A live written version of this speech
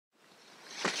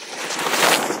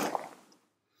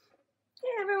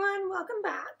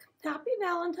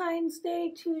Valentine's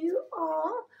Day to you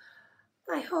all.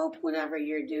 I hope whatever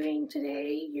you're doing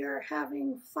today, you're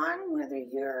having fun, whether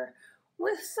you're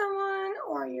with someone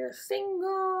or you're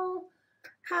single.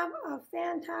 Have a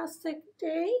fantastic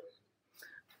day.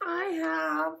 I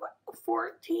have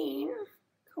 14,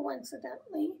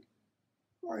 coincidentally,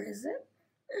 or is it?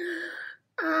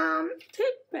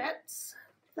 Tidbits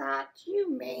that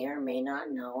you may or may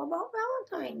not know about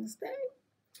Valentine's Day.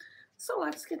 So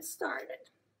let's get started.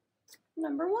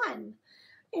 Number 1,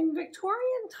 in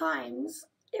Victorian times,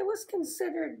 it was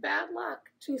considered bad luck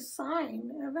to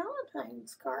sign a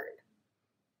Valentine's card.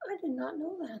 I did not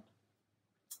know that.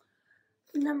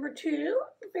 Number 2,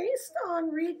 based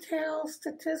on retail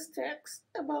statistics,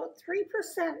 about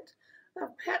 3%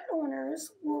 of pet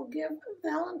owners will give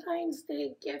Valentine's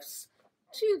Day gifts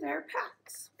to their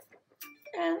pets.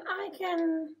 And I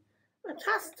can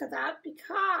attest to that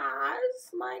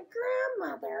because my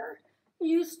grandmother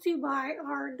used to buy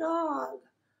our dog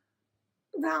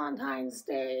Valentine's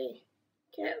Day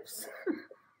gifts.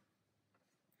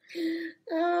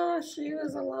 Oh, she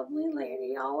was a lovely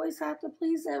lady. Always had to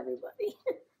please everybody,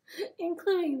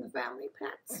 including the family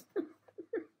pets.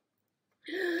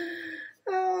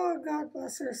 Oh, God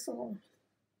bless her soul.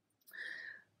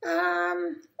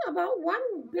 About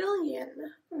 1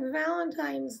 billion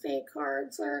Valentine's Day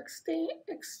cards are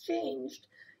exchanged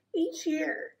each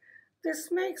year.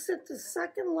 This makes it the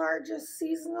second largest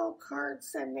seasonal card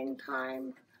sending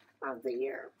time of the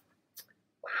year.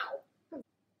 Wow.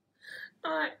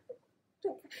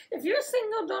 If you're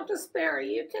single, don't despair.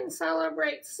 You can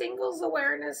celebrate Singles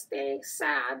Awareness Day,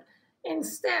 SAD,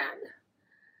 instead.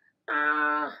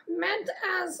 Meant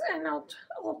as an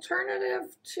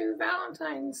alternative to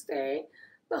Valentine's Day,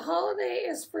 the holiday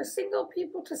is for single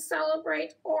people to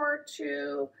celebrate or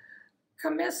to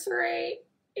commiserate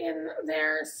in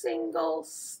their single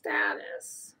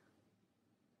status.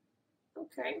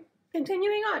 Okay,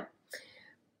 continuing on.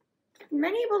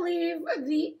 Many believe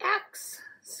the X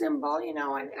symbol, you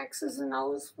know, and X's and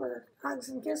O's for hugs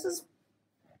and kisses.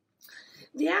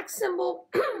 The X symbol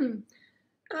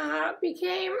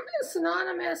became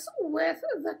synonymous with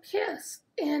the kiss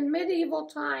in medieval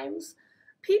times.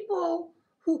 People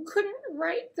who couldn't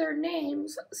write their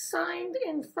names signed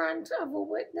in front of a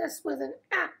witness with an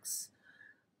X.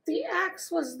 The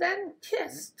X was then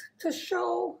kissed to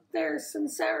show their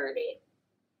sincerity.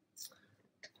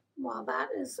 Well, that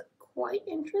is quite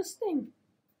interesting.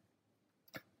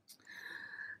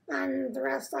 And the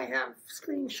rest I have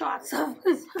screenshots of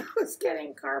as I was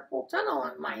getting carpal tunnel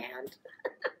on my hand.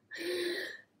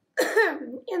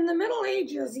 In the Middle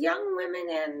Ages, young women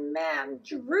and men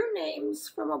drew names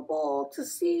from a bowl to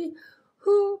see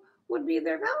who would be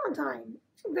their Valentine.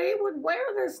 They would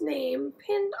wear this name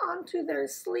pinned onto their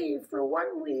sleeve for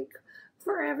 1 week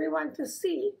for everyone to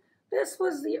see. This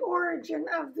was the origin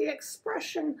of the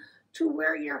expression to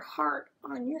wear your heart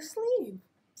on your sleeve.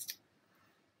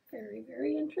 Very,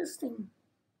 very interesting.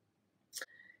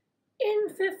 In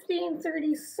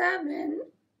 1537,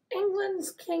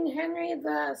 England's King Henry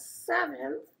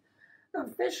VII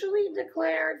officially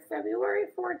declared February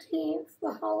 14th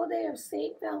the holiday of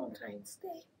St. Valentine's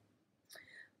Day.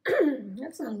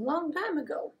 That's a long time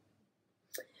ago.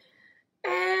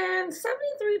 And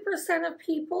 73% of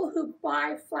people who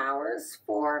buy flowers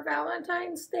for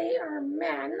Valentine's Day are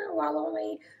men, while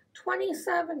only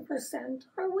 27%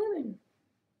 are women.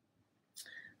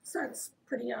 So that's a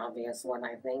pretty obvious one,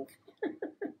 I think.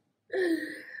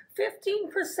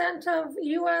 15% of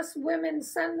U.S. women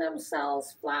send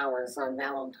themselves flowers on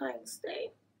Valentine's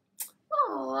Day.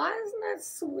 Aw, isn't that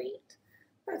sweet?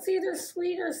 That's either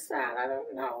sweet or sad, I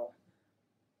don't know.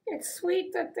 It's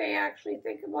sweet that they actually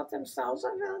think about themselves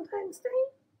on Valentine's Day.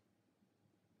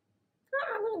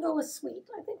 I'm going to go with sweet.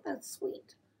 I think that's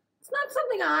sweet. It's not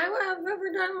something I would have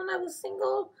ever done when I was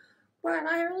single, but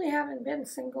I really haven't been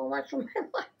single much of my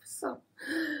life, so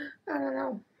I don't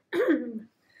know.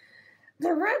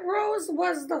 The red rose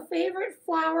was the favorite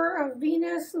flower of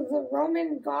Venus, the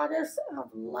Roman goddess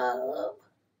of love.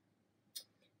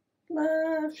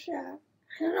 Love Shack.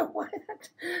 I don't know why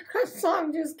that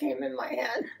song just came in my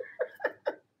head.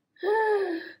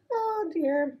 Oh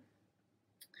dear.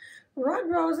 Red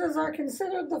roses are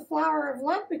considered the flower of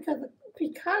love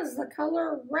because the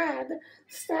color red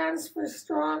stands for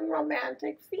strong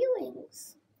romantic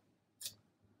feelings.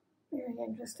 Very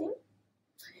interesting.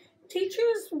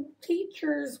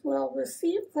 Teachers will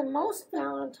receive the most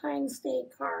Valentine's Day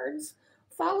cards,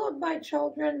 followed by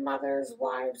children, mothers,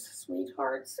 wives,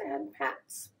 sweethearts, and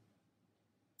pets.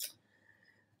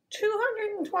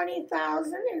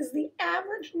 220,000 is the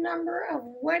average number of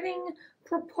wedding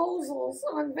proposals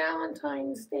on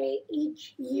Valentine's Day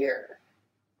each year.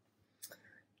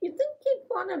 You'd think you'd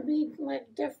want to be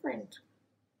like different.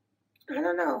 I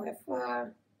don't know if, I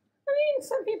mean,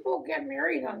 some people get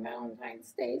married on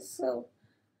Valentine's Day, so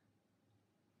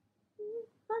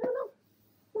I don't know.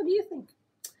 What do you think?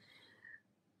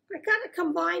 I kind of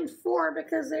combined four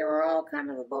because they were all kind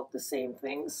of about the same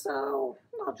thing, so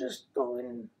I'll just go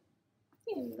in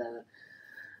the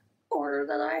order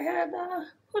that I had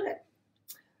put it.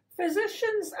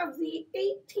 Physicians of the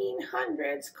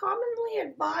 1800s commonly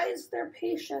advised their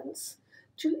patients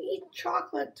to eat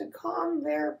chocolate to calm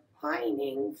their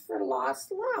pining for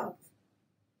lost love.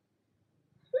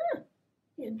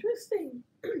 Interesting.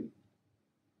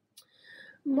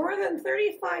 More than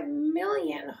 35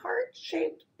 million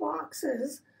heart-shaped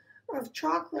boxes of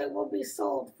chocolate will be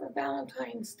sold for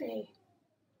Valentine's Day.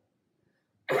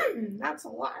 That's a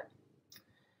lot.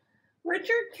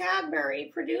 Richard Cadbury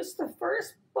produced the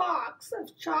first box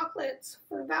of chocolates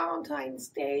for Valentine's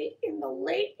Day in the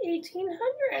late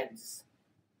 1800s.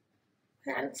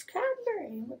 Hence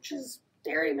Cadbury, which is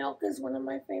dairy milk, is one of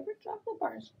my favorite chocolate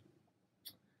bars.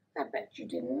 I bet you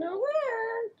didn't know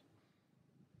that.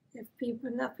 If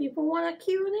enough people want a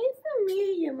Q&A from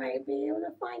me, you might be able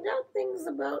to find out things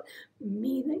about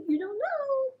me that you don't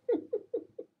know.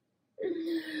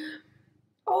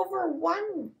 Over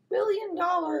 $1 billion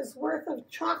worth of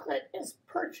chocolate is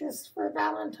purchased for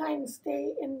Valentine's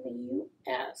Day in the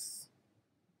U.S.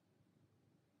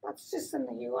 That's just in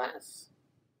the U.S.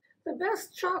 The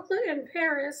best chocolate in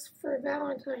Paris for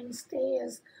Valentine's Day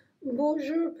is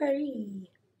Bonjour Paris.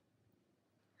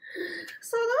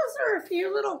 So those are a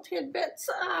few little tidbits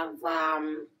of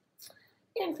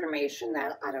information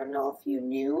that I don't know if you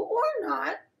knew or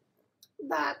not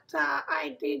that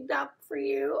I digged up for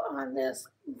you on this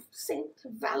St.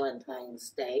 Valentine's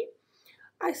Day.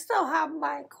 I still have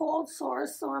my cold sore,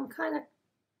 so I'm kind of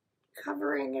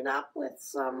covering it up with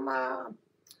some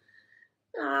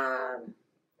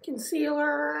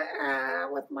concealer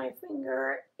with my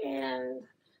finger and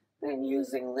then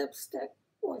using lipstick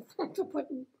to put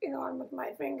it on with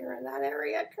my finger in that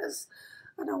area because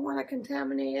I don't want to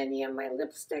contaminate any of my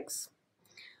lipsticks.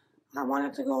 I want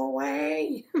it to go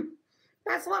away.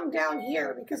 That's why I'm down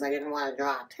here, because I didn't want to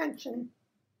draw attention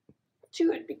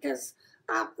to it, because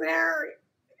up there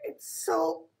it's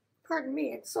so, pardon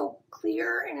me, it's so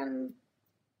clear and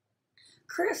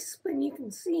crisp and you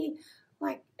can see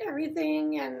like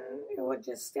everything, and it would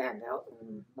just stand out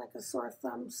and like a sore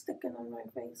thumb sticking on my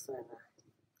face.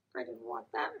 I didn't want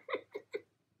that.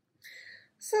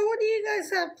 So what do you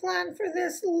guys have planned for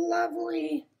this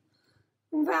lovely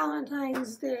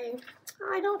Valentine's Day?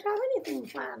 I don't have anything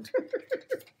planned.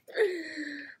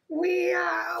 We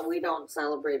don't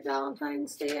celebrate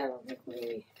Valentine's Day. I don't think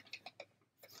we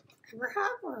ever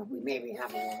have, or we maybe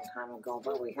have a long time ago,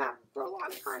 but we haven't for a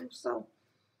long time. So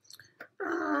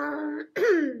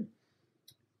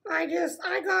I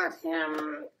got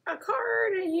him a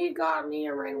card and he got me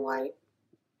a ring light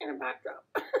and a backdrop.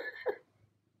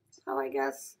 So I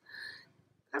guess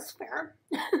that's fair.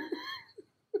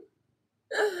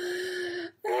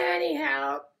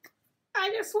 Anyhow, I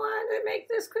just wanted to make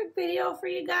this quick video for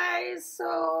you guys.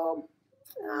 So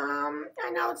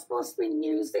I know it's supposed to be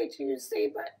Newsday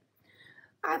Tuesday, but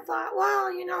I thought,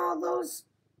 well, you know,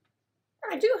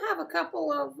 I do have a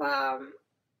couple of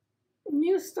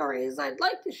news stories I'd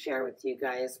like to share with you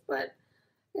guys, but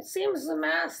it seems the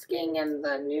masking and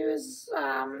the news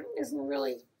isn't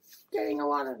really getting a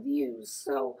lot of views,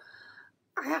 so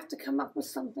I have to come up with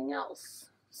something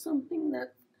else, something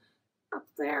that up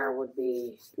there would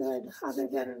be good other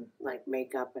than like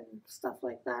makeup and stuff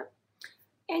like that.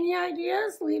 Any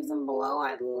ideas? Leave them below.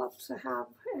 I'd love to have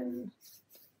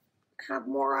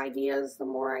more ideas. The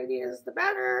more ideas, the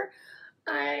better.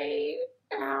 I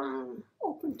am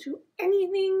open to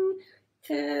anything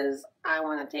because I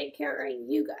want to take care of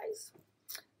you guys.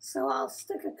 So I'll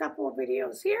stick a couple of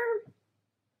videos here.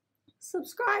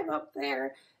 Subscribe up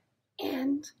there,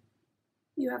 and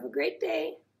you have a great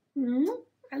day.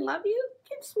 I love you.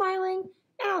 Keep smiling,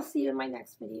 and I'll see you in my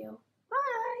next video.